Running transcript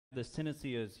this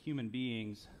tendency as human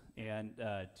beings and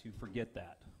to forget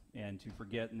that and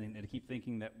to keep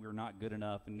thinking that we're not good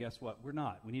enough. And guess what? We're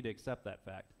not. We need to accept that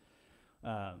fact.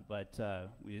 But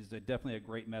it's definitely a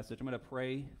great message. I'm going to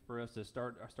pray for us to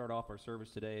start off our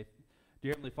service today.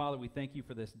 Dear Heavenly Father, we thank you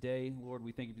for this day. Lord,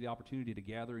 we thank you for the opportunity to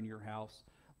gather in your house.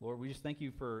 Lord, we just thank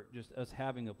you for just us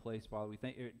having a place, Father. We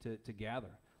thank you to gather.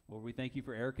 Lord, we thank you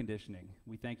for air conditioning.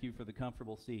 We thank you for the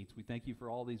comfortable seats. We thank you for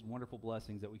all these wonderful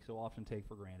blessings that we so often take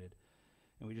for granted.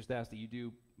 And we just ask that you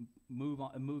do move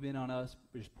in on us,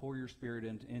 just pour your Spirit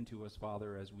into us,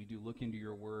 Father, as we do look into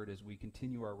your word, as we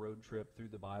continue our road trip through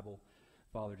the Bible.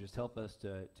 Father, just help us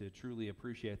to truly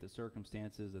appreciate the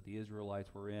circumstances that the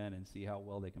Israelites were in and see how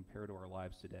well they compare to our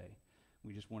lives today.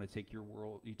 We just want to take your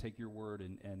word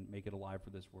and make it alive for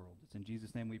this world. It's in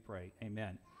Jesus' name we pray.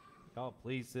 Amen. Oh,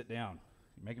 please sit down.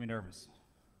 You're making me nervous.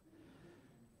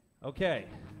 Okay.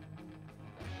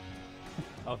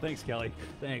 Oh, thanks, Kelly.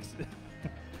 Thanks.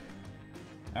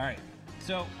 All right.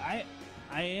 So I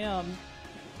am,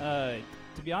 to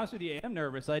be honest with you, I am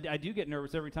nervous. I do get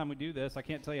nervous every time we do this. I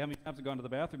can't tell you how many times I've gone to the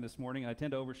bathroom this morning, and I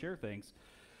tend to overshare things.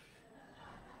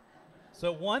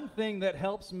 So one thing that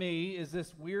helps me is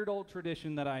this weird old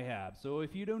tradition that I have. So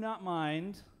if you do not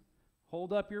mind,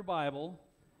 hold up your Bible.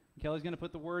 Kelly's going to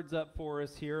put the words up for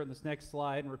us here on this next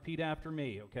slide and repeat after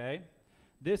me, okay?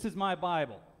 This is my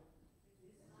Bible.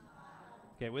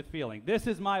 Okay, with feeling. This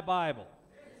is my Bible.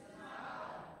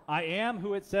 I am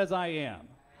who it says I am.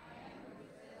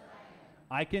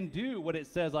 I can do what it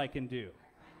says I can do.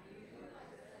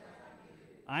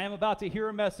 I am about to hear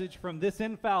a message from this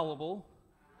infallible,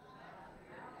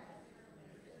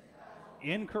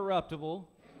 incorruptible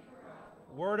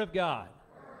Word of God.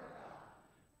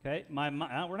 Okay,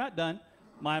 we're not done.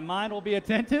 My mind will be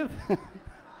attentive.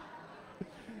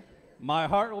 My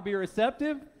heart will be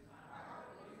receptive.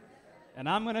 And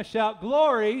I'm going to shout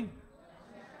glory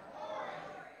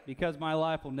because my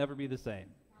life will never be the same.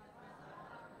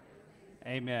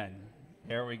 Amen.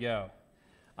 There we go.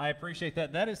 I appreciate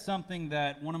that. That is something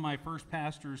that one of my first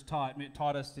pastors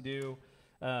taught us to do.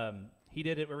 He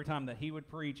did it every time that he would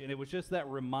preach, and it was just that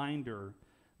reminder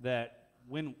that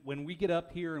when we get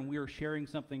up here and we are sharing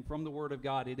something from the Word of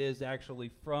God, it is actually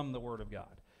from the Word of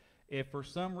God. If for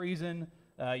some reason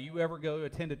you ever go to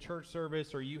attend a church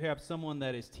service, or you have someone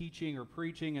that is teaching or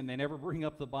preaching and they never bring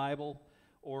up the Bible,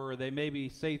 or they maybe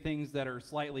say things that are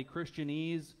slightly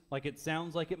Christianese, like it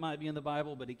sounds like it might be in the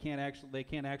Bible, but they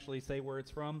can't actually say where it's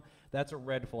from, that's a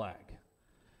red flag.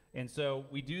 And so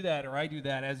we do that, or I do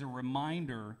that, as a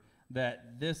reminder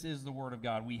that this is the Word of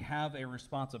God. We have a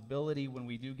responsibility when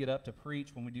we do get up to preach,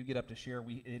 when we do get up to share.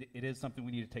 It is something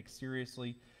we need to take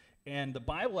seriously. And the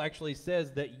Bible actually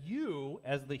says that you,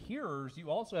 as the hearers, you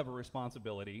also have a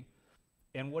responsibility.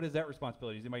 And what is that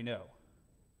responsibility? Does anybody know?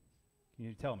 Can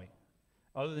you tell me?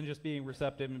 Other than just being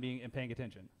receptive and paying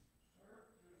attention.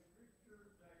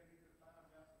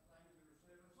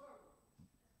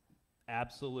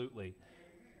 Absolutely.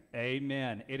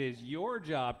 Amen. It is your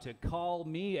job to call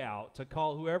me out, to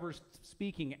call whoever's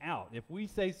speaking out. If we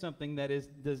say something that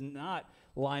does not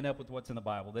line up with what's in the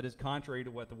Bible, that is contrary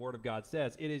to what the Word of God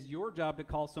says, it is your job to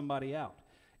call somebody out.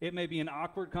 It may be an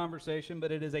awkward conversation, but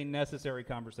it is a necessary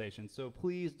conversation. So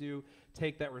please do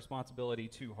take that responsibility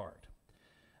to heart.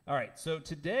 All right, so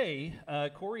today,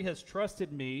 Corey has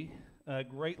trusted me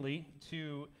greatly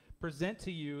to present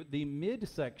to you the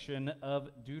midsection of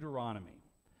Deuteronomy.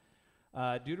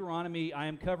 Deuteronomy, I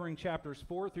am covering chapters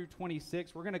 4 through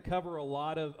 26. We're going to cover a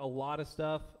lot of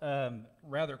stuff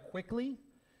rather quickly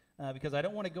because I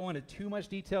don't want to go into too much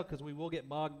detail because we will get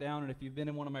bogged down. And if you've been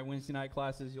in one of my Wednesday night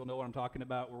classes, you'll know what I'm talking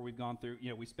about, where we've gone through,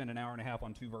 we spend an hour and a half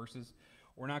on 2 verses.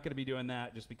 We're not going to be doing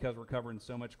that just because we're covering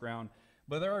so much ground.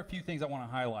 But there are a few things I want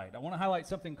to highlight. I want to highlight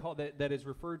something called that is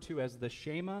referred to as the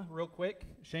Shema real quick.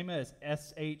 Shema is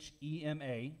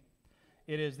S-H-E-M-A.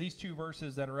 It is these 2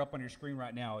 verses that are up on your screen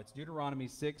right now. It's Deuteronomy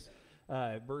 6,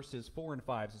 verses 4 and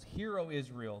 5. It says, "Hear, O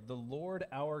Israel, the Lord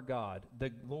our God,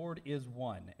 the Lord is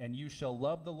one, and you shall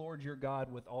love the Lord your God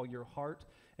with all your heart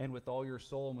and with all your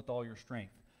soul and with all your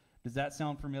strength." Does that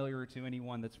sound familiar to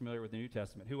anyone that's familiar with the New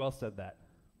Testament? Who else said that?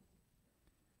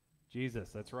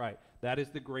 Jesus, that's right. That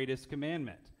is the greatest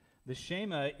commandment. The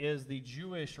Shema is the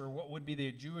Jewish, or what would be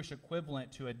the Jewish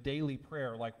equivalent to a daily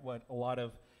prayer, like what a lot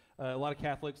of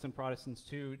Catholics and Protestants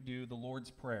too do, the Lord's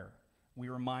Prayer. We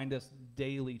remind us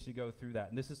daily to go through that,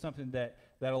 and this is something that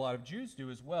a lot of Jews do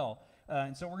as well.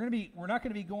 And so we're not going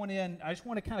to be going in. I just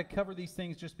want to kind of cover these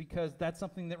things just because that's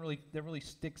something that really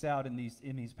sticks out in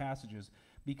these passages,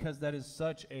 because that is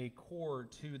such a core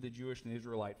to the Jewish and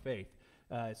Israelite faith.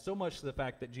 So much to the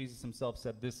fact that Jesus himself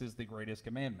said this is the greatest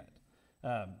commandment.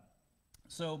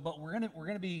 but we're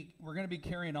gonna be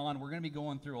carrying on. We're gonna be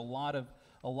going through a lot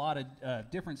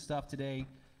of different stuff today.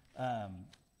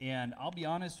 And I'll be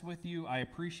honest with you, I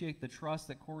appreciate the trust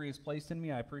that Corey has placed in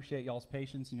me. I appreciate y'all's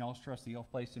patience and y'all's trust that y'all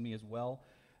placed in me as well.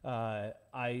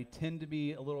 I tend to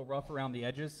be a little rough around the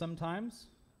edges sometimes.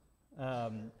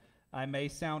 I may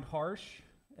sound harsh,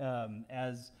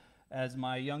 as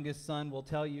my youngest son will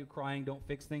tell you, crying don't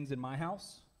fix things in my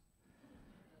house.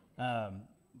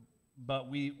 But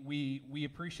we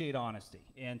appreciate honesty,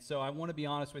 and so I want to be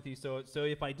honest with you. So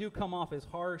if I do come off as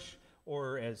harsh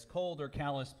or as cold or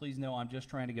callous, please know I'm just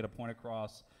trying to get a point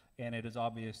across, and it is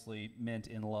obviously meant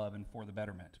in love and for the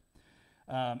betterment.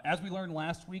 As we learned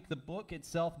last week, the book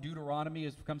itself, Deuteronomy,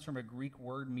 comes from a Greek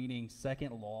word meaning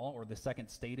second law, or the second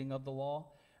stating of the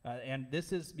law. And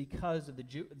this is because of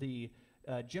the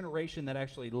generation that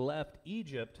actually left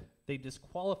Egypt. They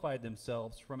disqualified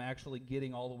themselves from actually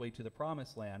getting all the way to the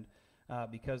promised land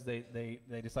because they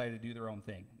decided to do their own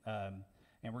thing.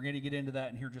 And we're going to get into that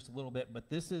in here just a little bit. But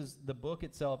the book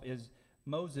itself is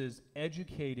Moses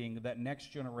educating that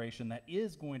next generation that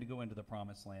is going to go into the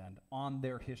promised land on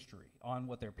their history, on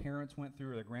what their parents went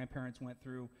through or their grandparents went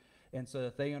through, and so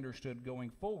that they understood going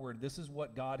forward, this is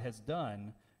what God has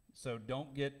done. So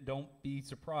don't be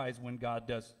surprised when God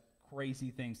does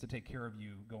crazy things to take care of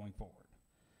you going forward.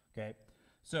 Okay?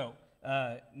 So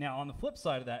now on the flip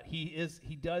side of that,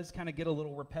 he does kind of get a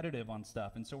little repetitive on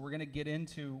stuff, and so we're going to get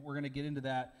into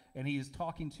that, and he is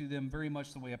talking to them very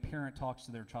much the way a parent talks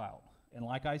to their child. And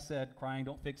like I said, crying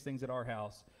don't fix things at our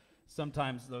house.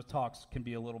 Sometimes those talks can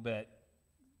be a little bit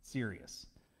serious,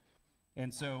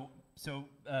 and so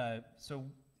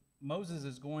Moses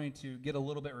is going to get a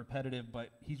little bit repetitive, but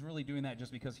he's really doing that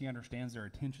just because he understands their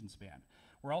attention span.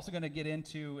 We're also going to get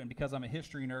into, and because I'm a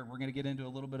history nerd, we're going to get into a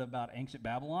little bit about ancient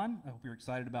Babylon. I hope you're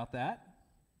excited about that.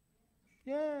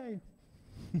 Yay!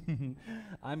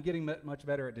 I'm getting much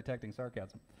better at detecting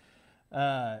sarcasm.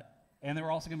 And then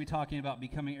we're also going to be talking about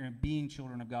becoming or being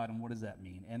children of God, and what does that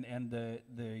mean? And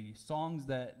the songs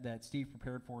that Steve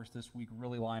prepared for us this week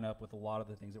really line up with a lot of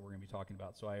the things that we're going to be talking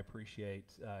about. So I appreciate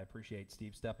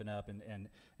Steve stepping up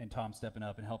and Tom stepping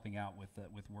up and helping out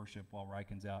with worship while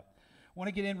Ryken's out. I want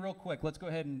to get in real quick. Let's go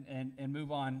ahead and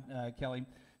move on, Kelly.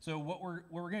 So what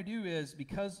we're going to do is,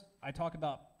 because I talk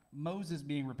about Moses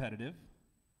being repetitive,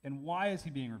 and why is he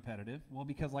being repetitive? Well,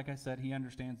 because like I said, he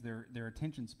understands their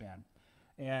attention span.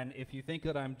 And if you think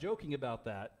that I'm joking about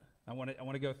that, I want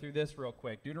to go through this real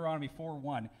quick. Deuteronomy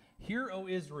 4:1. Hear, O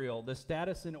Israel, the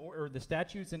statutes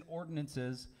and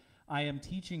ordinances I am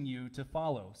teaching you to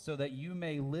follow, so that you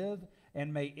may live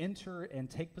and may enter and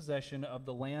take possession of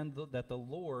the land that the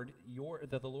Lord your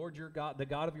God, the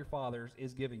God of your fathers,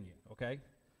 is giving you. Okay?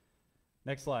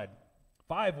 Next slide.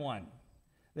 5:1.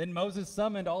 Then Moses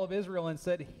summoned all of Israel and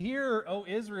said, Hear, O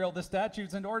Israel, the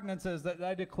statutes and ordinances that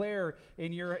I declare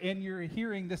in your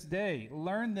hearing this day.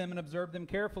 Learn them and observe them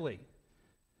carefully.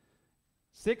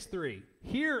 6:3.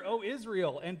 Hear, O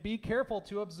Israel, and be careful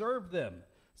to observe them,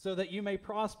 so that you may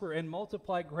prosper and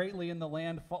multiply greatly in the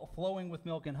land flowing with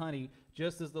milk and honey,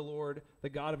 just as the Lord, the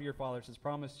God of your fathers, has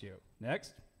promised you.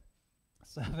 Next.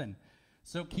 7.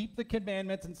 So keep the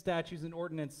commandments and statutes and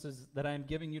ordinances that I am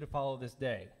giving you to follow this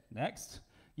day. Next.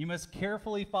 You must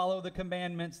carefully follow the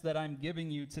commandments that I'm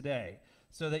giving you today,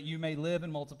 so that you may live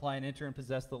and multiply and enter and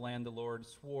possess the land the Lord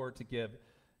swore to give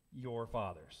your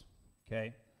fathers.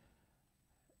 Okay?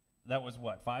 That was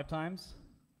what, 5 times?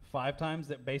 5 times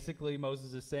that basically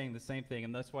Moses is saying the same thing,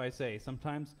 and that's why I say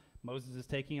sometimes Moses is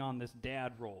taking on this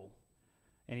dad role,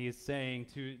 and he is saying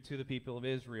to the people of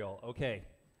Israel, okay,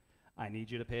 I need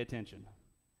you to pay attention.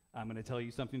 I'm going to tell you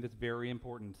something that's very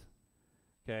important.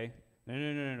 Okay?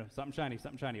 No. Something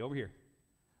shiny, over here.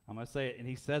 I'm going to say it, and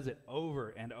he says it over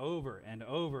and over and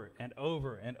over and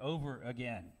over and over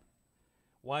again.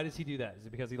 Why does he do that? Is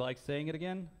it because he likes saying it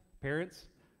again? Parents?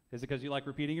 Is it because you like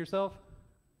repeating yourself?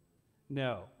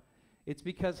 No. It's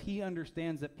because he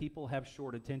understands that people have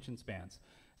short attention spans.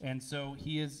 And so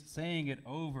he is saying it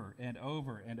over and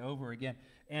over and over again.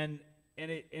 And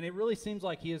it really seems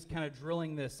like he is kind of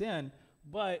drilling this in,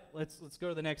 but let's go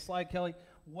to the next slide, Kelly.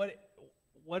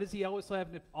 What does he also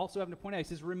have to point out? He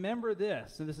says, remember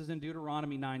this. And this is in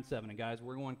Deuteronomy 9:7. And guys,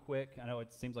 we're going quick. I know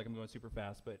it seems like I'm going super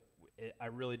fast, but I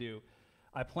really do.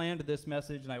 I planned this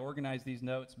message and I organized these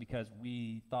notes because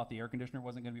we thought the air conditioner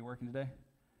wasn't going to be working today.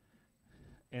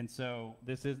 And so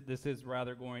this is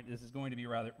going to be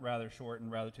rather short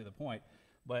and rather to the point.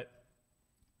 But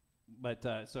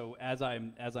so as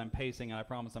I'm pacing, and I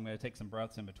promise I'm going to take some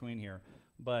breaths in between here.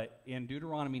 But in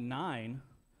Deuteronomy 9,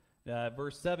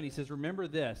 verse 7, he says, remember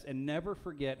this, and never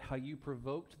forget how you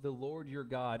provoked the Lord your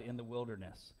God in the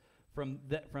wilderness From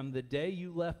the day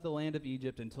you left the land of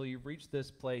Egypt until you've reached this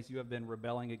place, you have been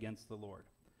rebelling against the Lord.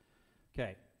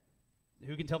 Okay.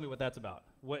 Who can tell me what that's about?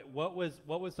 What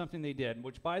was something they did?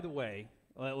 Which, by the way,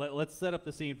 let's set up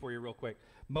the scene for you real quick.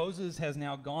 Moses has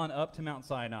now gone up to Mount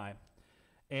Sinai,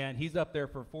 and he's up there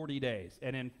for 40 days.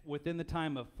 And within the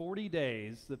time of 40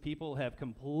 days, the people have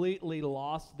completely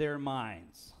lost their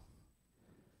minds.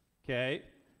 Okay?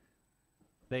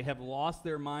 They have lost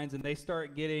their minds, and they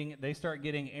start getting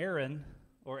Aaron,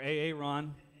 or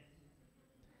Aaron.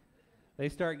 They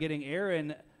start getting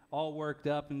Aaron all worked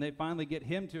up, and they finally get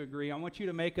him to agree. I want you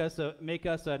to make us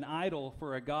an idol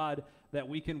for a God that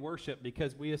we can worship,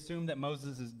 because we assume that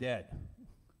Moses is dead.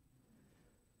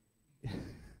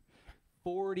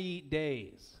 40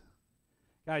 days.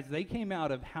 Guys, they came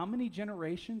out of how many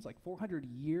generations? Like 400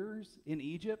 years in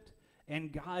Egypt,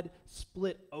 and God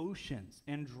split oceans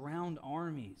and drowned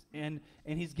armies, and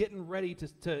he's getting ready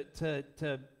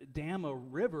to dam a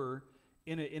river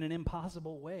in an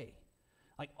impossible way.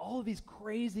 Like all of these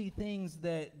crazy things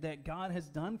that God has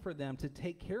done for them to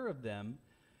take care of them,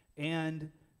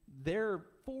 and they're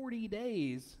 40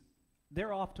 days,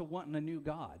 they're off to wanting a new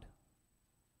God.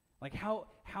 Like how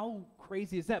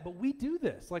crazy is that? But we do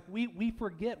this. Like we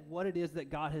forget what it is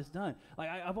that God has done. Like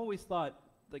I've always thought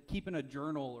that keeping a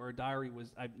journal or a diary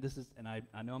was, I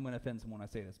know I'm going to offend someone when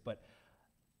I say this, but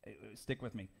stick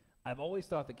with me. I've always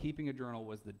thought that keeping a journal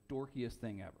was the dorkiest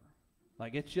thing ever.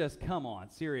 Like, it's just, come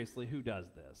on, seriously, who does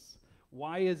this?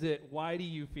 Why do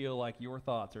you feel like your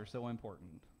thoughts are so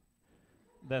important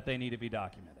that they need to be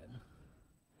documented?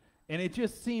 And it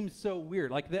just seems so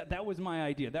weird. Like, that was my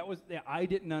idea. I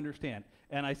didn't understand.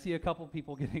 And I see a couple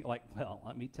people getting like, well,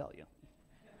 let me tell you.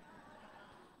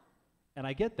 And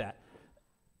I get that.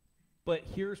 But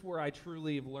here's where I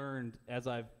truly have learned as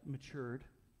I've matured,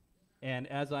 and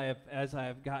as I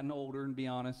have gotten older, and be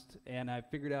honest, and I've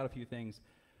figured out a few things.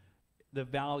 The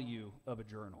value of a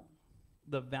journal,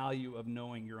 the value of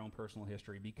knowing your own personal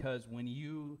history, because when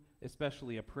you,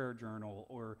 especially a prayer journal,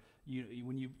 or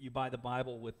when you buy the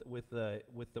Bible with the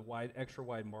extra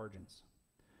wide margins,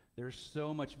 there's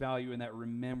so much value in that,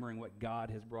 remembering what God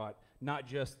has brought, not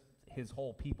just his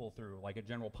whole people through, like a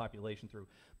general population through,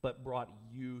 but brought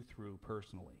you through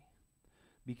personally.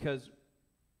 Because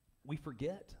we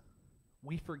forget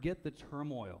the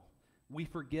turmoil, we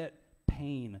forget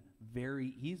pain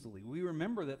very easily. We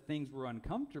remember that things were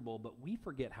uncomfortable, but we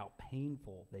forget how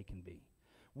painful they can be.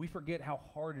 We forget how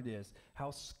hard it is,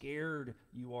 how scared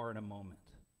you are in a moment.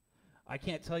 I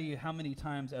can't tell you how many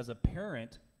times as a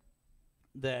parent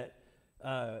that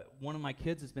one of my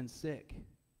kids has been sick,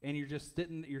 and you're just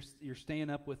sitting, you're staying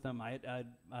up with them.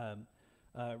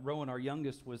 Rowan, our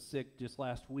youngest, was sick just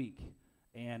last week.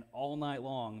 And all night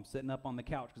long, I'm sitting up on the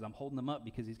couch because I'm holding him up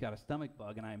because he's got a stomach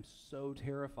bug, and I am so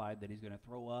terrified that he's going to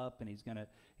throw up, and he's going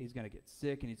to get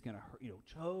sick, and he's going to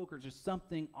choke, or just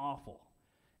something awful.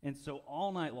 And so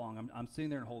all night long, I'm sitting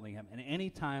there and holding him, and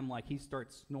anytime like he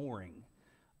starts snoring,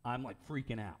 I'm like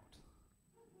freaking out.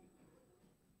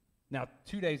 Now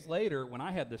 2 days later, when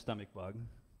I had the stomach bug,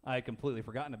 I had completely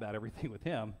forgotten about everything with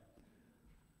him.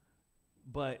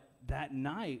 But that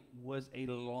night was a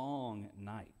long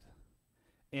night.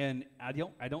 And I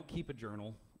don't keep a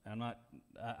journal. I'm not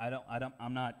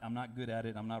good at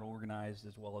it. I'm not organized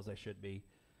as well as I should be.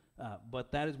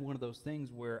 But that is one of those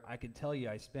things where I can tell you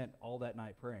I spent all that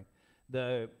night praying.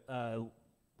 Was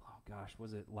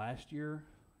it last year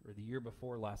or the year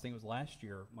before last? I think it was last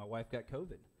year. My wife got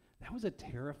COVID. That was a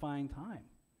terrifying time.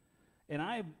 And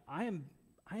I am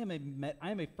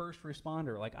a first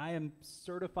responder. Like, I am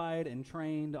certified and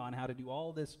trained on how to do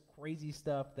all this crazy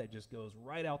stuff that just goes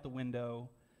right out the window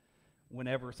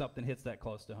whenever something hits that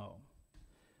close to home.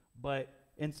 But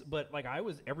like, I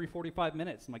was every 45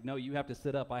 minutes, I'm like, no, you have to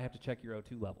sit up. I have to check your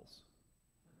O2 levels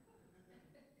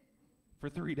for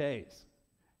 3 days.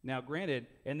 Now, granted,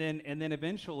 and then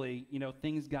eventually,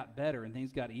 things got better and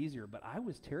things got easier, but I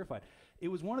was terrified. It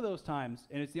was one of those times,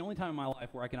 and it's the only time in my life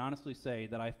where I can honestly say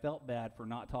that I felt bad for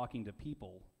not talking to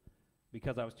people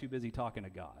because I was too busy talking to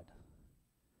God.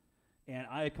 And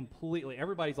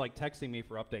everybody's like texting me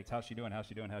for updates. How's she doing? How's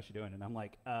she doing? How's she doing? And I'm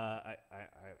like, I'll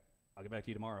get back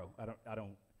to you tomorrow. I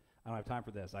don't have time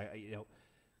for this.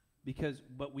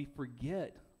 But we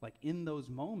forget, like, in those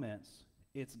moments,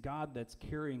 it's God that's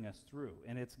carrying us through,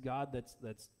 and it's God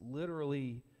that's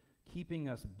literally keeping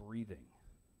us breathing.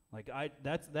 Like,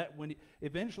 when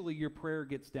eventually your prayer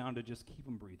gets down to just keep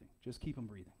them breathing. Just keep them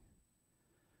breathing.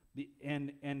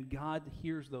 And God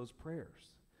hears those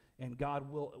prayers. And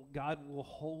God will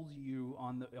hold you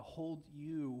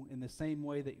in the same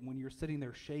way that when you're sitting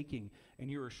there shaking and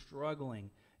you're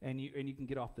struggling, and you can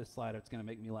get off this slide. It's going to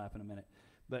make me laugh in a minute.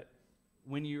 But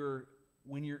when you're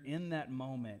in that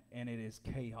moment and it is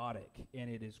chaotic and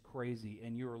it is crazy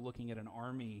and you are looking at an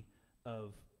army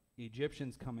of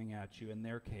Egyptians coming at you in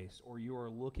their case, or you are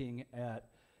looking at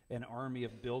an army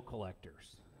of bill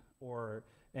collectors or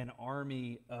an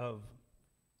army of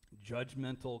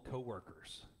judgmental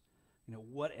coworkers,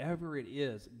 whatever it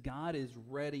is, God is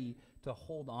ready to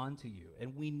hold on to you,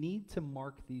 and we need to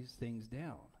mark these things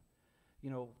down.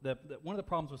 One of the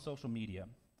problems with social media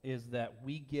is that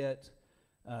we get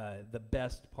the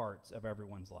best parts of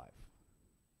everyone's life.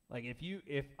 Like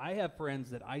if I have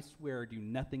friends that I swear do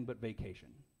nothing but vacation.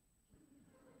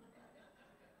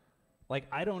 Like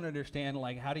I don't understand.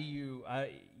 Like how do you?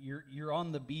 You're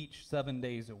on the beach 7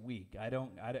 days a week.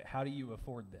 How do you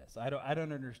afford this? I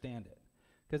don't understand it,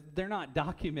 because they're not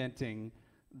documenting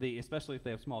especially if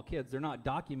they have small kids. They're not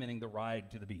documenting the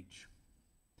ride to the beach.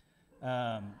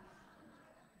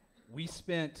 We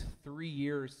spent 3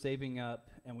 years saving up,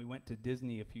 and we went to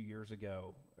Disney a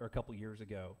couple years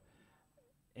ago,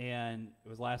 and it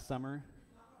was last summer.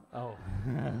 Oh.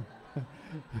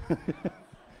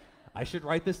 I should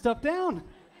write this stuff down.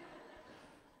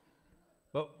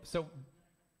 But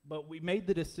we made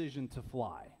the decision to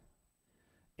fly.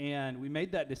 And we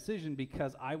made that decision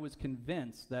because I was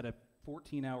convinced that a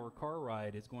 14-hour car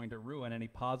ride is going to ruin any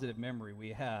positive memory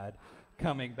we had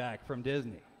coming back from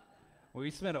Disney. We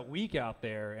spent a week out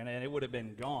there, and it would have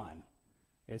been gone.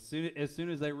 As soon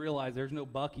as they realized there's no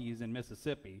Buc-ee's in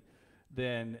Mississippi,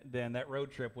 then that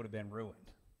road trip would have been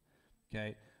ruined.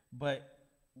 Okay? But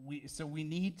we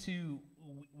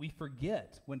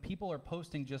forget when people are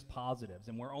posting just positives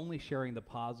and we're only sharing the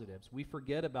positives. We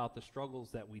forget about the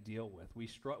struggles that we deal with.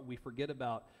 We forget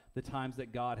about the times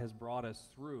that God has brought us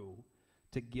through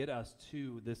to get us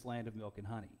to this land of milk and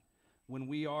honey. When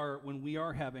we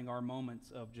are having our moments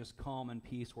of just calm and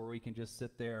peace where we can just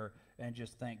sit there and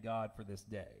just thank God for this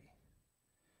day,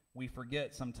 we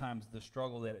forget sometimes the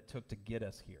struggle that it took to get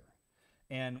us here.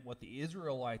 And what the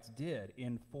Israelites did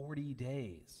in 40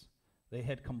 days, they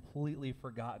had completely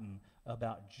forgotten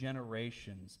about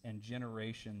generations and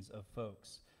generations of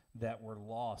folks that were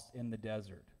lost in the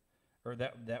desert, or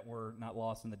that were not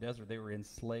lost in the desert, they were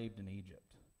enslaved in Egypt.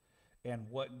 And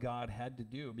what God had to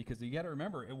do, because you got to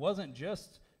remember, it wasn't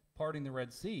just parting the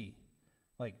Red Sea.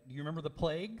 Like, do you remember the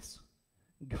plagues?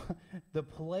 The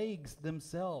plagues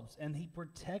themselves, and he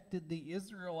protected the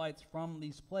Israelites from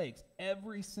these plagues.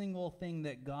 Every single thing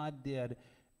that God did,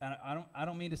 and I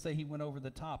don't mean to say he went over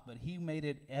the top, but he made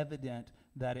it evident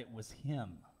that it was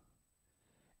him.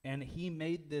 And he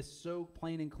made this so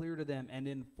plain and clear to them, and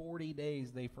in 40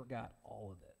 days they forgot all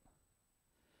of it.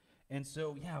 And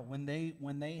so, yeah, when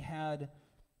they had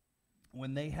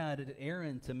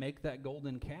Aaron to make that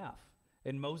golden calf,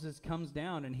 and Moses comes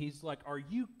down and he's like, "Are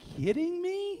you kidding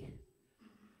me?"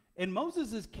 And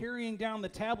Moses is carrying down the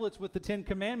tablets with the 10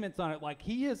 Commandments on it, like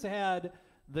he has had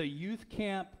the youth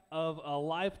camp of a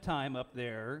lifetime up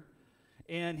there,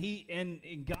 and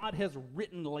God has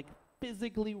written, like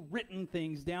physically written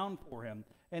things down for him,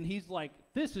 and he's like,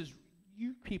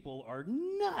 "You people are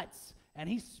nuts." And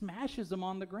he smashes them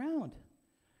on the ground.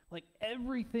 Like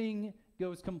everything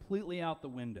goes completely out the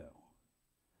window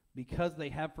because they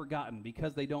have forgotten,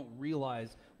 because they don't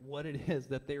realize what it is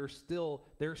that they're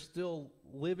still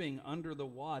living under the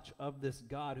watch of this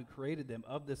God who created them,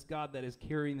 of this God that is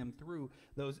carrying them through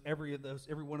every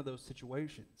one of those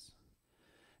situations.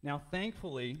 Now,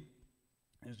 thankfully,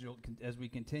 as we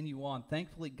continue on,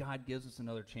 thankfully God gives us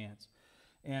another chance.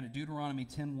 And in Deuteronomy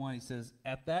 10:1, he says,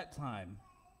 "At that time,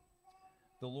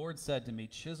 the Lord said to me,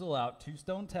 chisel out 2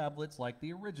 stone tablets like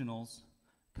the originals.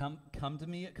 Come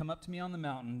up to me on the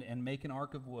mountain and make an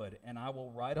ark of wood, and I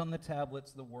will write on the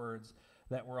tablets the words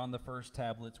that were on the first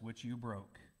tablets which you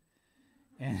broke."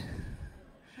 And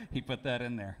he put that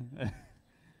in there.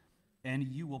 "And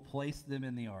you will place them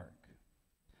in the ark."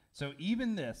 So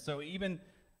even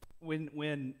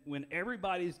when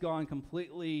everybody's gone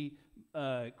completely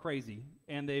crazy,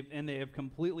 and they have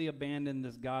completely abandoned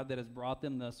this God that has brought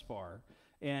them thus far,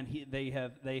 and they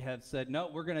have said, "No,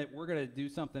 we're gonna do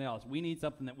something else. We need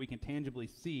something that we can tangibly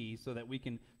see, so that we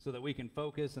can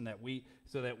focus, and we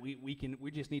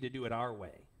just need to do it our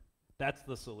way." That's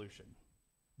the solution.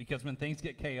 Because when things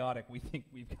get chaotic, we think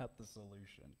we've got the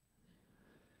solution.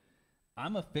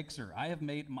 I'm a fixer. I've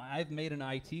made an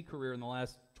IT career in the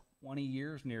last 20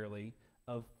 years nearly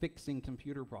of fixing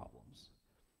computer problems.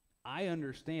 I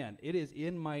understand it is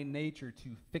in my nature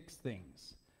to fix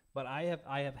things. But I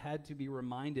have had to be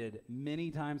reminded many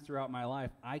times throughout my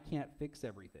life, I can't fix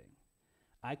everything.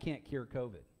 I can't cure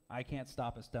COVID. I can't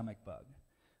stop a stomach bug.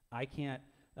 I can't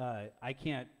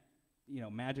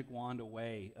magic wand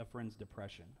away a friend's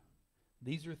depression.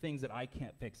 These are things that I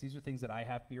can't fix. These are things that I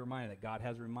have to be reminded, that God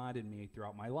has reminded me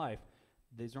throughout my life.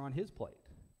 These are on his plate.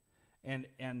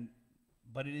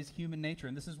 But it is human nature,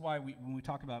 and this is why when we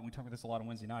talk about this a lot on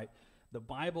Wednesday night, the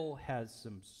Bible has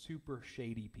some super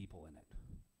shady people in it.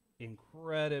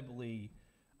 Incredibly,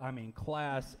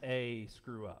 Class A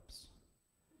screw-ups.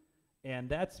 And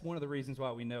that's one of the reasons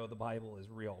why we know the Bible is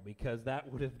real, because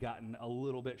that would have gotten a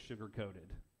little bit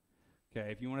sugar-coated.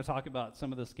 Okay, if you want to talk about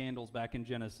some of the scandals back in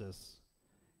Genesis,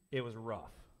 it was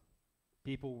rough.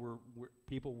 People were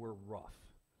rough.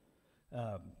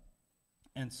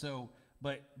 And so,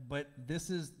 but this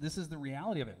is the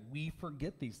reality of it. We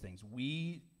forget these things.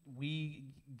 We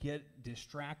get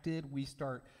distracted. We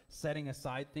start setting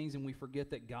aside things, and we forget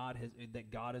that God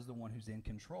is the one who's in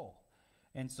control.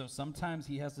 And so sometimes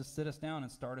he has to sit us down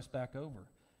and start us back over.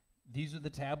 These are the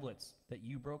tablets that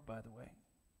you broke, by the way.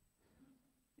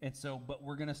 And so, but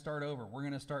we're going to start over. We're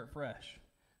going to start fresh.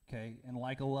 Okay? And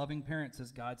like a loving parent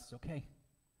says, God says, okay,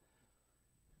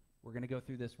 we're going to go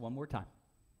through this one more time.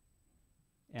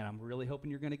 And I'm really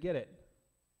hoping you're going to get it.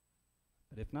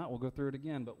 But if not, we'll go through it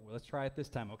again. But let's try it this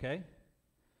time, okay?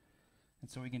 And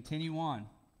so we continue on.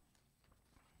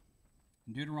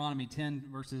 In Deuteronomy 10,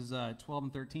 verses 12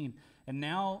 and 13. And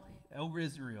now, O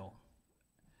Israel,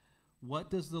 what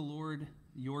does the Lord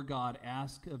your God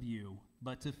ask of you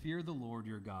but to fear the Lord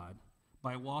your God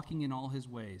by walking in all his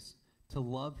ways, to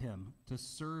love him, to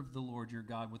serve the Lord your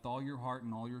God with all your heart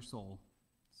and all your soul?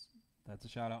 That's a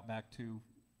shout out back to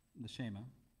the Shema.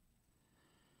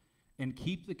 And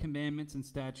keep the commandments and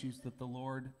statutes that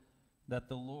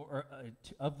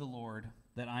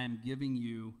I am giving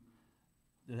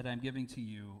to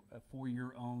you for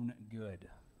your own good.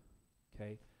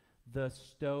 Okay? The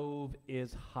stove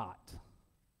is hot.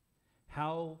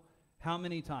 How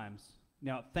many times?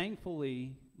 Now,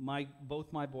 thankfully,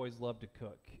 both my boys love to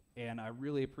cook, and I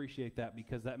really appreciate that,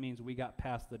 because that means we got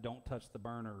past the don't touch the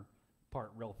burner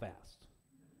part real fast.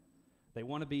 They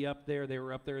want to be up there. They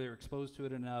were up there. They were exposed to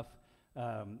it enough.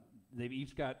 They've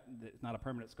each got, it's not a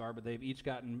permanent scar, but they've each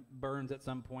gotten burns at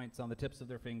some points on the tips of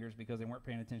their fingers because they weren't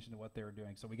paying attention to what they were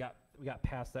doing. So we got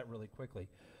past that really quickly.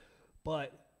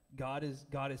 But God is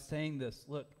saying this.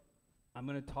 Look, I'm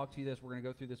going to talk to you this. We're going to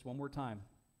go through this one more time.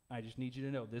 I just need you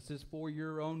to know this is for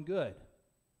your own good.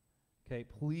 Okay,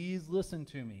 please listen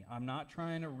to me. I'm not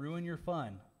trying to ruin your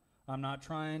fun. I'm not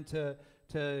trying to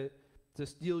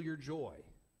steal your joy.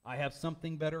 I have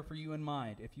something better for you in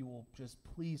mind if you will just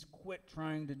please quit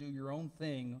trying to do your own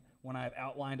thing when I have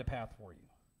outlined a path for you.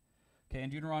 Okay, in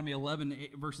Deuteronomy 11,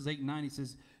 verses 8 and 9, he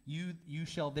says, You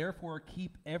shall therefore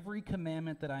keep every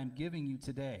commandment that I am giving you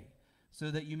today,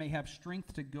 so that you may have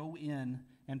strength to go in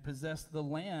and possess the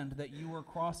land that you are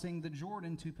crossing the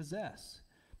Jordan to possess,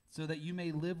 so that you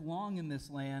may live long in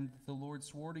this land that the Lord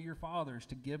swore to your fathers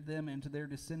to give them and to their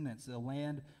descendants, a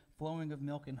land flowing of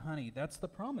milk and honey. That's the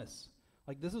promise.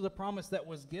 Like, this is a promise that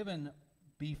was given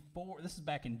before. This is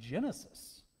back in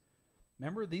Genesis.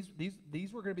 Remember, these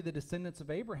were going to be the descendants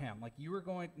of Abraham. Like, you were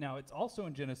going. Now, it's also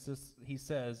in Genesis. He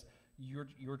says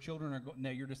your children are now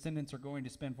your descendants are going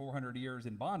to spend 400 years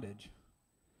in bondage.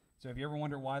 So, if you ever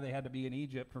wonder why they had to be in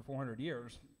Egypt for 400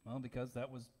 years, well, because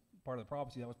that was part of the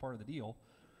prophecy. That was part of the deal.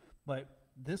 But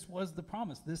this was the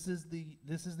promise. This is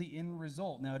the end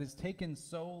result. Now, it has taken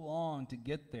so long to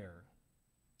get there.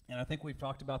 And I think we've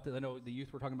talked about this. I know the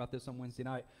youth were talking about this on Wednesday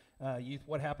night. Youth,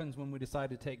 what happens when we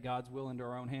decide to take God's will into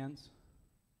our own hands?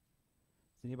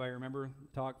 Does anybody remember the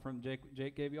talk from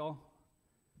Jake gave y'all?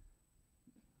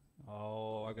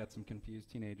 Oh, I've got some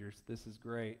confused teenagers. This is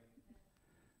great.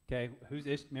 Okay,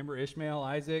 remember Ishmael,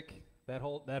 Isaac, that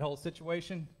whole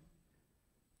situation?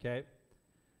 Okay.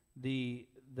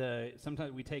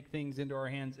 Sometimes we take things into our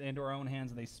own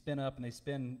hands, and they spin up, and they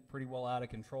spin pretty well out of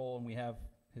control, and we have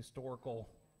historical.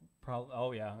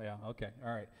 Oh, yeah, okay,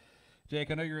 all right. Jake,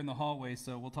 I know you're in the hallway,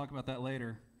 so we'll talk about that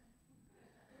later.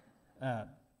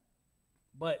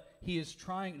 But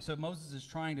Moses is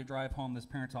trying to drive home this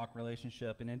parent-talk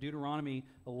relationship. And in Deuteronomy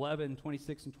 11,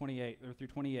 26 and 28, or through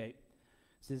 28, it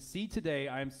says, See, today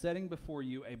I am setting before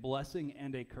you a blessing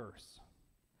and a curse.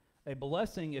 A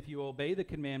blessing if you obey the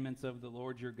commandments of the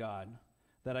Lord your God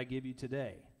that I give you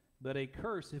today. But a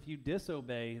curse if you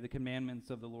disobey the commandments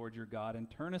of the Lord your God and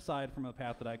turn aside from the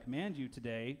path that I command you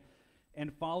today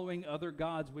and following other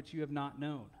gods which you have not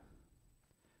known.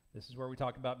 This is where we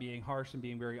talk about being harsh and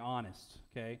being very honest,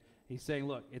 okay? He's saying,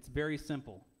 look, it's very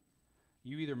simple.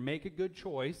 You either make a good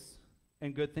choice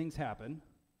and good things happen,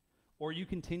 or you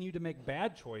continue to make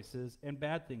bad choices and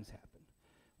bad things happen,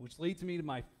 which leads me to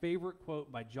my favorite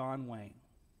quote by John Wayne.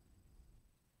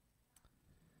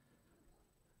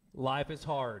 Life is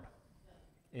hard.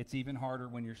 It's even harder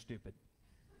when you're stupid.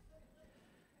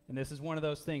 And this is one of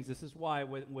those things. This is why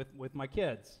with my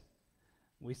kids,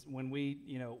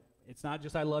 it's not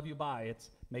just I love you, bye. It's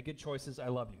make good choices, I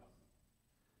love you.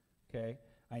 Okay?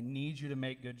 I need you to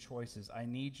make good choices. I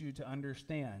need you to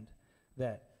understand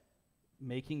that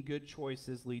making good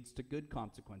choices leads to good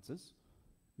consequences.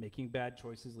 Making bad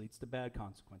choices leads to bad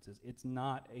consequences. It's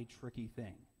not a tricky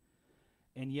thing.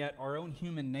 And yet our own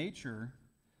human nature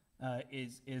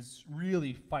is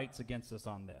really fights against us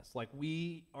on this. Like,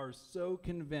 we are so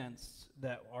convinced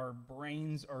that our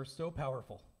brains are so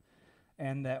powerful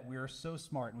and that we're so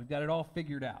smart and we've got it all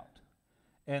figured out.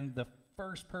 And the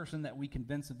first person that we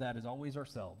convince of that is always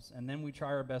ourselves, and then we try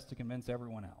our best to convince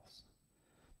everyone else.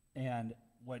 And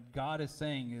what God is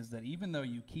saying is that even though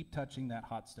you keep touching that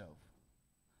hot stove,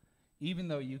 even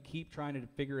though you keep trying to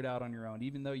figure it out on your own,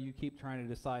 even though you keep trying to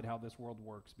decide how this world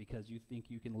works because you think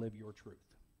you can live your truth,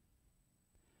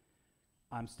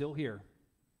 I'm still here.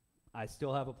 I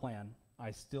still have a plan.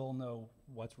 I still know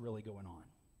what's really going on.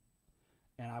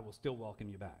 And I will still welcome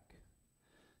you back.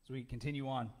 So we continue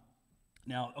on.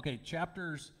 Now, okay,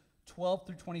 chapters 12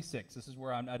 through 26. This is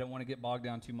where I don't want to get bogged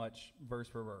down too much verse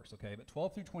for verse, okay? But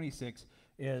 12 through 26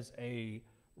 is a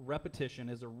repetition,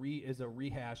 is a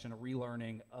rehash and a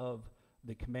relearning of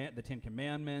the Ten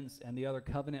Commandments and the other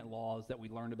covenant laws that we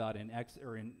learned about in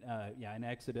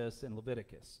Exodus and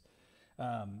Leviticus.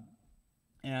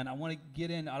 And I want to get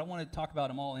in. I don't want to talk about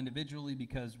them all individually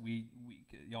because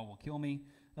y'all will kill me.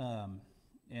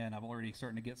 And I've already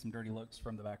starting to get some dirty looks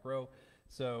from the back row.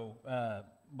 So,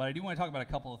 but I do want to talk about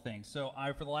a couple of things. So,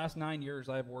 for the last 9 years,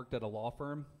 I've worked at a law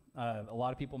firm. A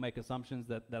lot of people make assumptions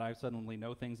that I suddenly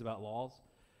know things about laws.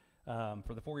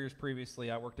 For the 4 years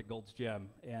previously, I worked at Gold's Gym,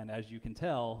 and as you can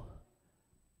tell,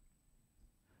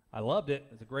 I loved it.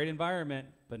 It's a great environment,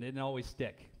 but it didn't always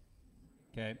stick.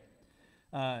 Okay.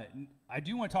 I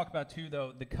do want to talk about, too,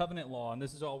 though, the covenant law, and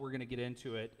this is all we're going to get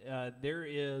into it. There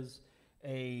is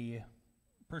a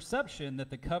perception that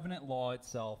the covenant law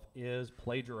itself is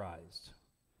plagiarized.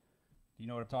 Do you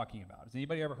know what I'm talking about? Has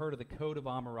anybody ever heard of the Code of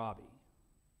Hammurabi?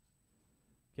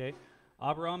 Okay.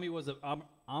 Hammurabi was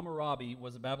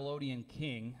a Babylonian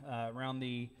king around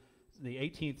the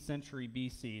 18th century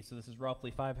BC, so this is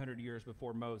roughly 500 years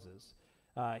before Moses.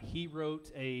 He wrote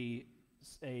a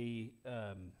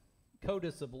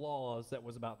codice of laws that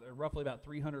was roughly about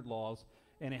 300 laws,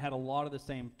 and it had a lot of the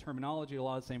same terminology, a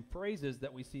lot of the same phrases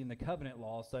that we see in the covenant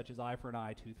laws, such as eye for an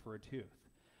eye, tooth for a tooth.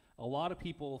 A lot of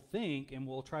people think and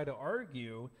will try to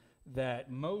argue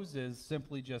that Moses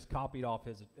simply just copied off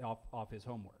his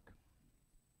homework.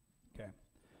 Okay.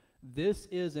 This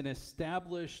is an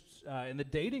established, and the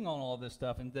dating on all of this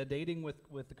stuff, and the dating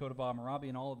with the Code of Hammurabi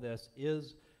and all of this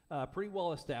is pretty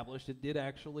well established. It did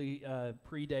actually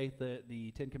predate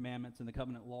the Ten Commandments and the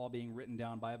covenant law being written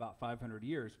down by about 500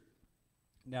 years.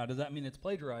 Now, does that mean it's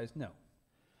plagiarized? No.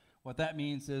 What that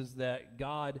means is that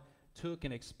God took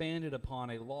and expanded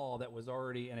upon a law that was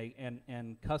already,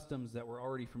 and customs that were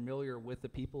already familiar with the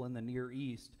people in the Near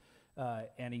East,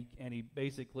 and he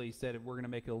basically said, we're going to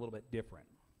make it a little bit different.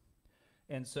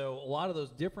 And so a lot of those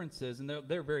differences, and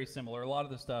they're very similar, a lot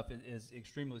of the stuff is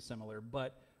extremely similar,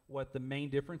 but what the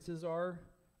main differences are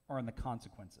in the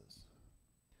consequences.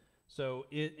 So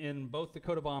in both the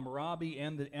Code of Hammurabi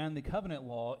and the covenant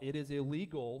law, it is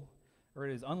illegal, or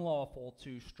it is unlawful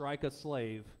to strike a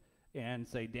slave and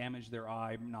say damage their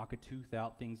eye, knock a tooth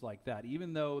out, things like that.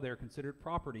 Even though they're considered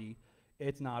property,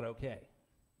 it's not okay.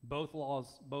 Both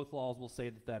laws will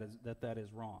say that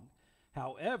is wrong.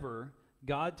 However,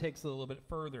 God takes it a little bit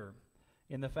further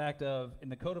in the fact of, in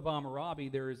the Code of Hammurabi,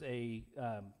 there's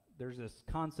this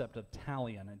concept of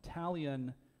talion, and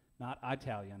talion, not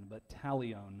Italian, but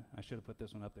talion. I should have put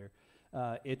this one up there.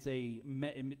 It's a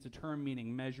term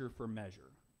meaning measure for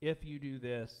measure. If you do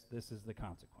this, this is the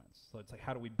consequence. So it's like,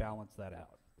 how do we balance that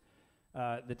out?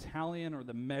 The talion, or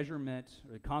the measurement,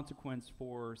 or the consequence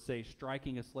for, say,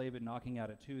 striking a slave and knocking out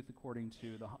a tooth, according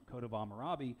to the Code of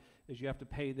Hammurabi, is you have to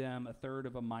pay them a third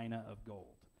of a mina of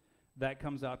gold. That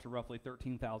comes out to roughly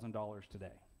 $13,000 today.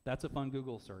 That's a fun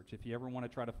Google search. If you ever want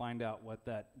to try to find out what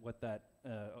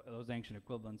those ancient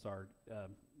equivalents are,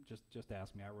 just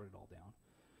ask me. I wrote it all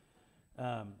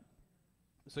down.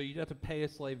 So you have to pay a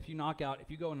slave. If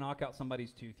you go and knock out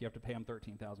somebody's tooth, you have to pay them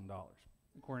 $13,000,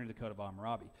 according to the Code of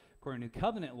Hammurabi. According to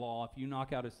covenant law, if you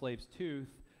knock out a slave's tooth,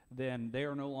 then they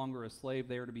are no longer a slave.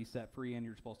 They are to be set free, and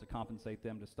you're supposed to compensate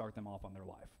them to start them off on their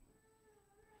life.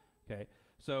 Okay,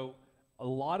 so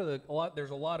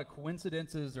there's a lot of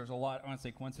coincidences. I want to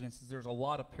say coincidences. There's a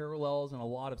lot of parallels and a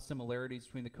lot of similarities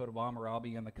between the Code of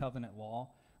Hammurabi and the covenant law.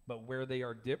 But where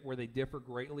they differ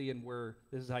greatly, and where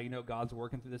this is how you know God's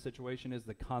working through this situation, is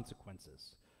the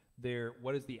consequences.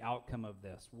 what is the outcome of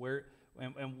this?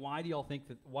 And why do y'all think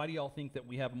that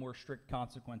we have more strict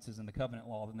consequences in the covenant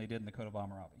law than they did in the Code of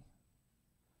Hammurabi?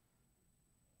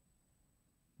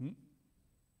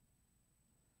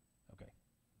 Okay.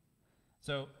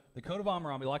 So the Code of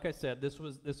Hammurabi, like I said, this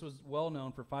was well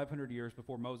known for 500 years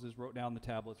before Moses wrote down the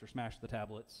tablets or smashed the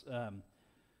tablets.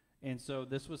 And so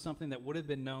this was something that would have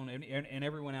been known, and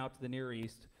everyone out to the Near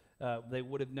East, they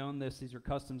would have known this. These are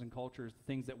customs and cultures,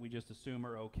 things that we just assume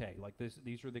are okay. Like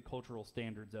these are the cultural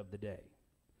standards of the day.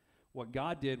 What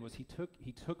God did was he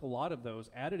took a lot of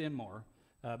those, added in more,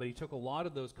 but he took a lot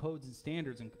of those codes and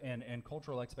standards and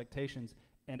cultural expectations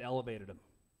and elevated them.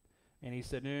 And he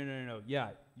said, no, yeah,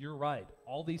 you're right.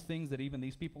 All these things that even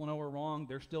these people know are wrong,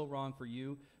 they're still wrong for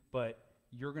you, but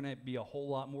you're going to be a whole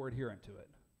lot more adherent to it.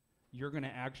 You're going to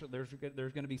actually, there's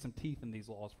going to be some teeth in these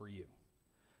laws for you.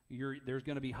 There's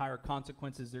going to be higher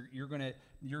consequences. You're going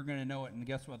to know it, and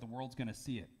guess what? The world's going to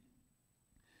see it.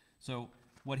 So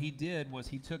what he did was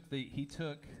he took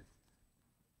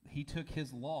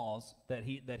his laws that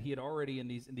he had already in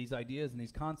these ideas and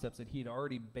these concepts that he had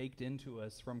already baked into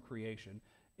us from creation.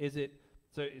 Is it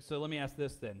so? Let me ask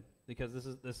this then, because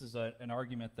this is an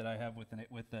argument that I have with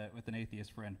an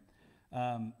atheist friend.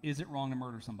 Is it wrong to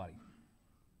murder somebody?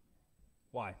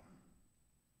 Why?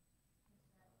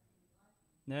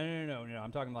 No.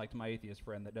 I'm talking like to my atheist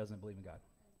friend that doesn't believe in God.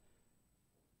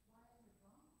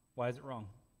 Why is it wrong?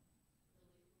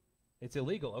 It's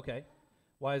illegal. Okay.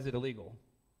 Why is it illegal?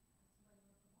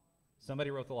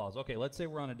 Somebody wrote the laws. Okay, let's say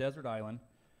we're on a desert island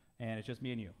and it's just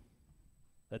me and you.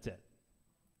 That's it.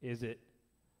 Is it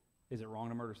wrong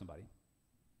to murder somebody?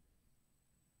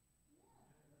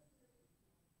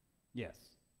 Yes.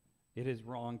 It is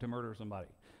wrong to murder somebody.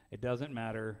 It doesn't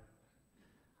matter.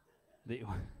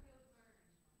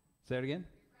 Say it again?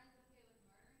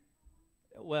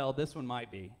 Well, this one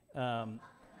might be.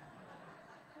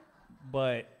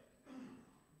 But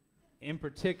in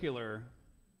particular,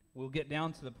 we'll get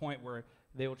down to the point where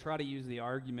they will try to use the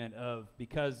argument of,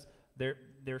 because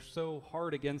they're so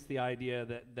hard against the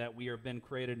idea that we have been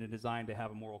created and designed to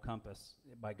have a moral compass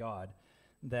by God,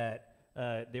 that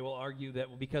they will argue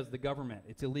that because the government,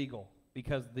 it's illegal,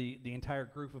 because the entire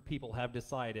group of people have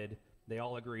decided, they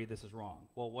all agree this is wrong.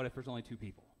 Well, what if there's only 2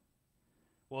 people?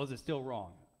 Well, is it still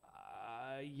wrong?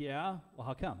 Yeah. Well,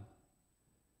 how come?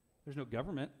 There's no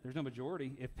government. There's no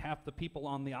majority. If half the people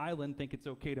on the island think it's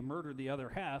okay to murder the other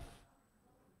half.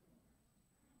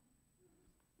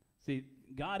 See,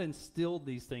 God instilled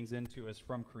these things into us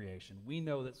from creation. We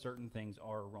know that certain things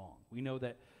are wrong. We know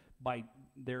that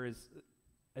there is,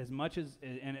 as much as,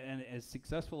 and as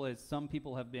successful as some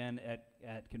people have been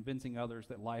at convincing others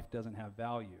that life doesn't have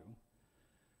value,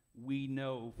 we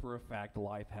know for a fact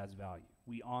life has value.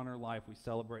 We honor life, we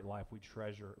celebrate life, we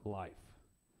treasure life.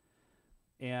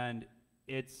 And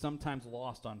it's sometimes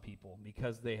lost on people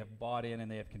because they have bought in and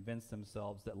they have convinced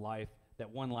themselves that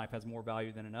one life has more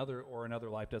value than another, or another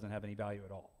life doesn't have any value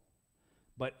at all.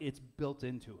 But it's built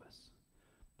into us.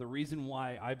 The reason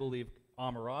why I believe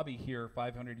Hammurabi here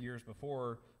 500 years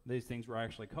before these things were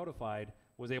actually codified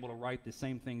was able to write the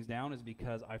same things down is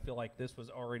because I feel like this was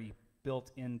already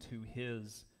built into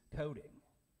his coding.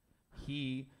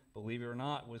 He, believe it or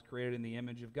not, was created in the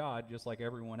image of God just like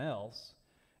everyone else.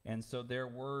 And so there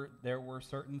were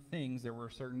certain things, there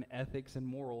were certain ethics and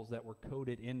morals that were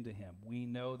coded into him. We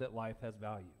know that life has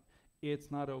value. It's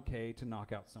not okay to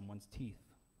knock out someone's teeth.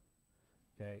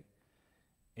 Okay?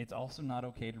 It's also not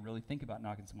okay to really think about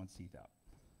knocking someone's teeth out.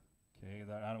 Okay?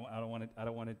 I don't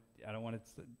want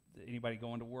anybody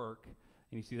going to work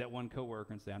and you see that one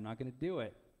coworker and say, "I'm not going to do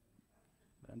it,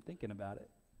 but I'm thinking about it."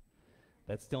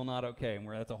 That's still not okay, and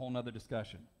that's a whole nother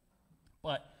discussion.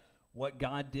 But what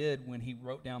God did when he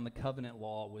wrote down the covenant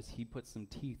law was he put some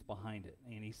teeth behind it.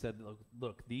 And he said,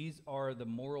 look, these are the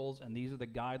morals and these are the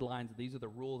guidelines, these are the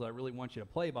rules I really want you to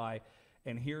play by,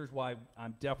 and here's why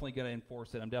I'm definitely going to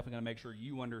enforce it. I'm definitely going to make sure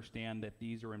you understand that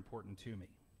these are important to me.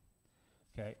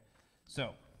 Okay?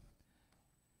 So,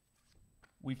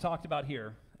 we've talked about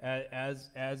here, as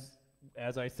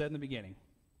I said in the beginning,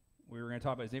 we were going to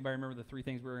talk about, does anybody remember the 3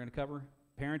 things we were going to cover?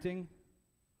 Parenting,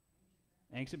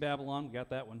 ancient Babylon, we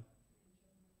got that one.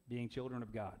 Being children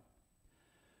of God.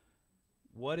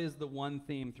 What is the one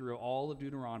theme through all of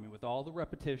Deuteronomy, with all the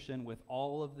repetition, with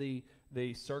all of the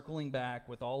circling back,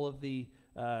 with all of the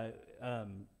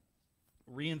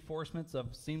reinforcements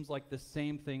of seems like the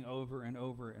same thing over and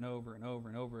over and over and over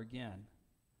and over again?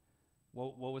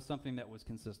 What was something that was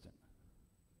consistent?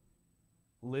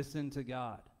 Listen to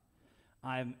God.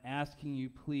 I'm asking you,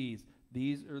 please,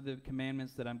 these are the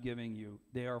commandments that I'm giving you.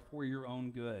 They are for your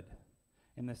own good.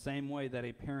 In the same way that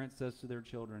a parent says to their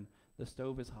children, The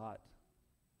stove is hot.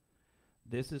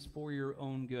 This is for your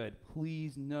own good.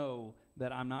 Please know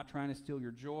that I'm not trying to steal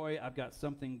your joy. I've got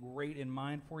something great in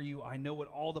mind for you. I know what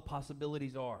all the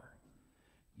possibilities are.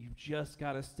 You've just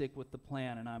got to stick with the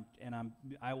plan, and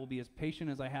I will be as patient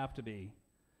as I have to be,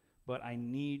 but I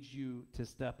need you to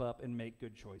step up and make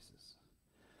good choices.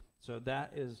 So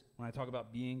that is when I talk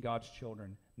about being God's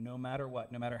children. No matter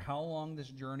what, no matter how long this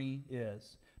journey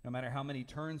is, no matter how many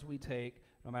turns we take,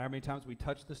 no matter how many times we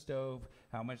touch the stove,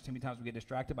 how many times we get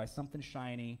distracted by something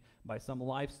shiny, by some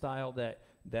lifestyle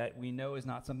that we know is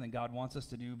not something God wants us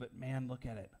to do, but man, look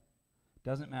at it.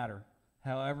 Doesn't matter.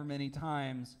 However many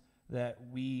times that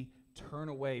we turn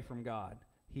away from God,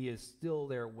 he is still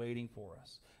there waiting for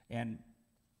us. And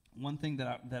one thing that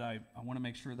I want to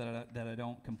make sure that I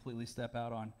don't completely step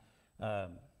out on,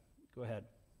 go ahead.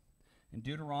 In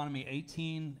Deuteronomy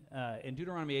 18, I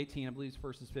believe it's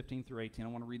verses 15 through 18. I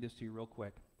want to read this to you real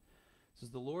quick. It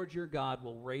says, "The Lord your God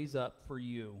will raise up for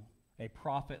you a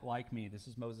prophet like me." This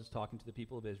is Moses talking to the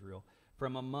people of Israel.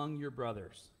 "From among your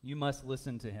brothers. You must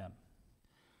listen to him.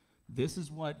 This is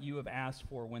what you have asked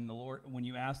for when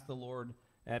you asked the Lord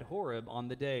at Horeb on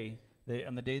the day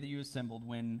that you assembled,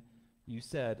 when you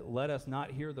said, 'Let us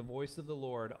not hear the voice of the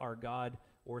Lord our God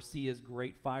or see his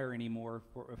great fire anymore,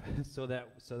 so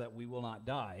that we will not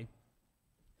die.'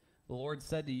 The Lord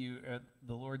said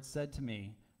to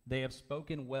me, 'They have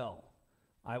spoken well.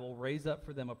 I will raise up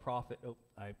for them a prophet.'"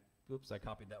 I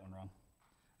copied that one wrong.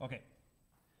 Okay.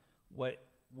 What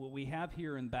we have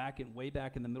here way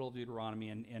back in the middle of Deuteronomy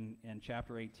in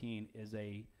chapter 18 is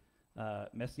a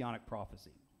messianic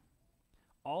prophecy.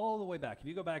 All the way back. If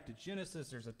you go back to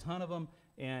Genesis, there's a ton of them,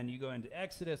 and you go into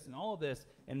Exodus and all of this,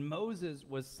 and Moses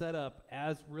was set up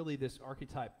as really this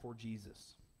archetype for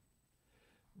Jesus.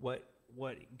 What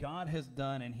God has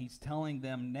done, and he's telling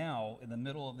them now in the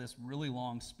middle of this really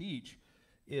long speech,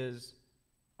 is,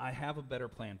 I have a better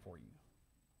plan for you.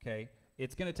 Okay?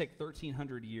 It's going to take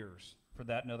 1,300 years for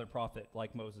that another prophet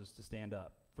like Moses to stand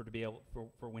up,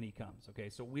 for when he comes. Okay?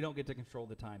 So we don't get to control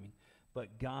the timing.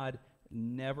 But God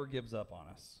never gives up on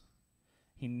us.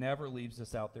 He never leaves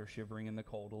us out there shivering in the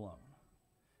cold alone.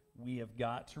 We have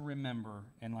got to remember,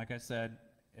 and like I said,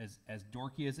 as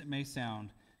dorky as it may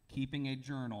sound, keeping a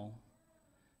journal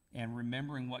and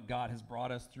remembering what God has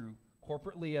brought us through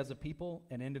corporately as a people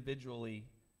and individually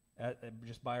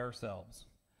just by ourselves.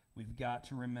 We've got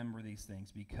to remember these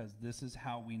things, because this is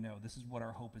how we know. This is what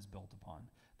our hope is built upon.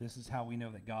 This is how we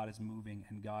know that God is moving,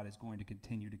 and God is going to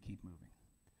continue to keep moving.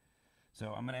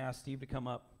 So I'm going to ask Steve to come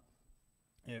up.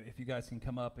 If you guys can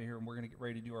come up here, and we're going to get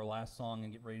ready to do our last song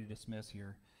and get ready to dismiss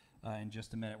here in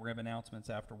just a minute. We're going to have announcements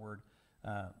afterward.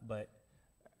 But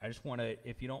I just want to,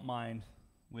 if you don't mind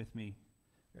with me,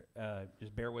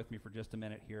 just bear with me for just a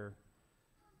minute here.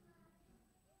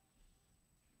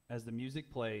 As the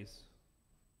music plays,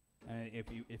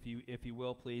 if you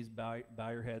will, please bow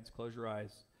your heads, close your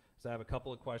eyes. So I have a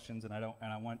couple of questions, and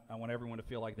I want everyone to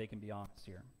feel like they can be honest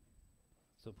here.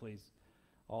 So please,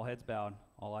 all heads bowed,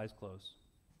 all eyes closed.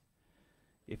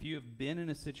 If you have been in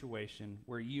a situation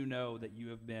where you know that you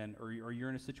have been, or you're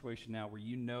in a situation now where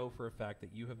you know for a fact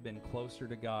that you have been closer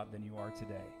to God than you are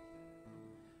today,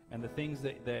 and the things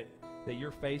that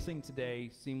you're facing today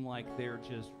seem like they're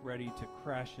just ready to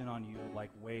crash in on you like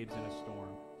waves in a storm,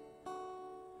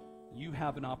 you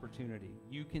have an opportunity.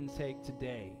 You can take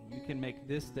today, you can make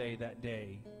this day that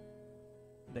day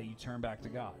that you turn back to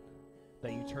God,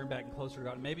 that you turn back and closer to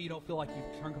God. Maybe you don't feel like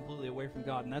you've turned completely away from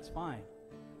God, and that's fine.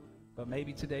 But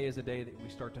maybe today is a day that we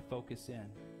start to focus in.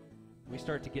 We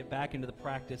start to get back into the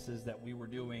practices that we were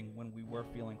doing when we were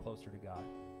feeling closer to God.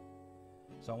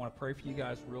 So I want to pray for you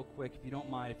guys real quick. If you don't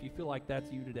mind, if you feel like that's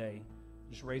you today,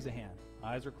 just raise a hand.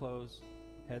 Eyes are closed,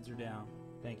 heads are down.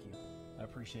 Thank you. I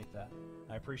appreciate that.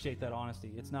 I appreciate that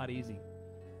honesty. It's not easy.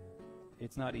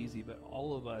 It's not easy, but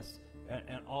all of us,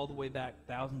 and all the way back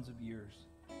thousands of years,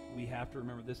 we have to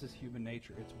remember this is human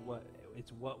nature.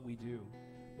 It's what we do.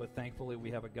 But thankfully,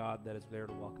 we have a God that is there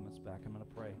to welcome us back. I'm going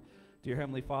to pray. Dear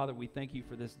Heavenly Father, we thank you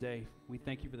for this day. We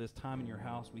thank you for this time in your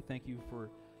house. We thank you for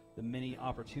the many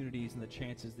opportunities and the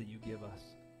chances that you give us.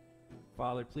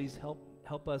 Father, please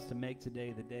help us to make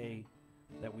today the day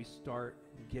that we start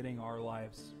getting our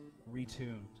lives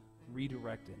retuned,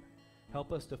 redirected.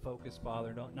 Help us to focus,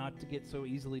 Father, not to get so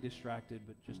easily distracted,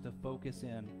 but just to focus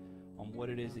in on what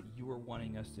it is that you are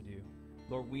wanting us to do.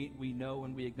 Lord, we know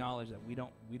and we acknowledge that we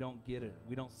don't get it.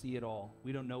 We don't see it all.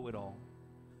 We don't know it all.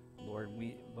 Lord,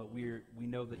 but we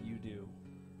know that you do,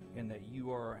 and that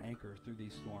you are our anchor through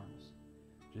these storms.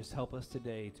 Just help us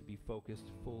today to be focused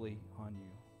fully on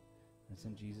you. It's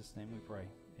in Jesus' name we pray.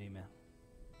 Amen.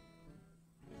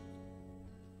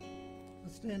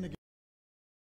 Let's stand together.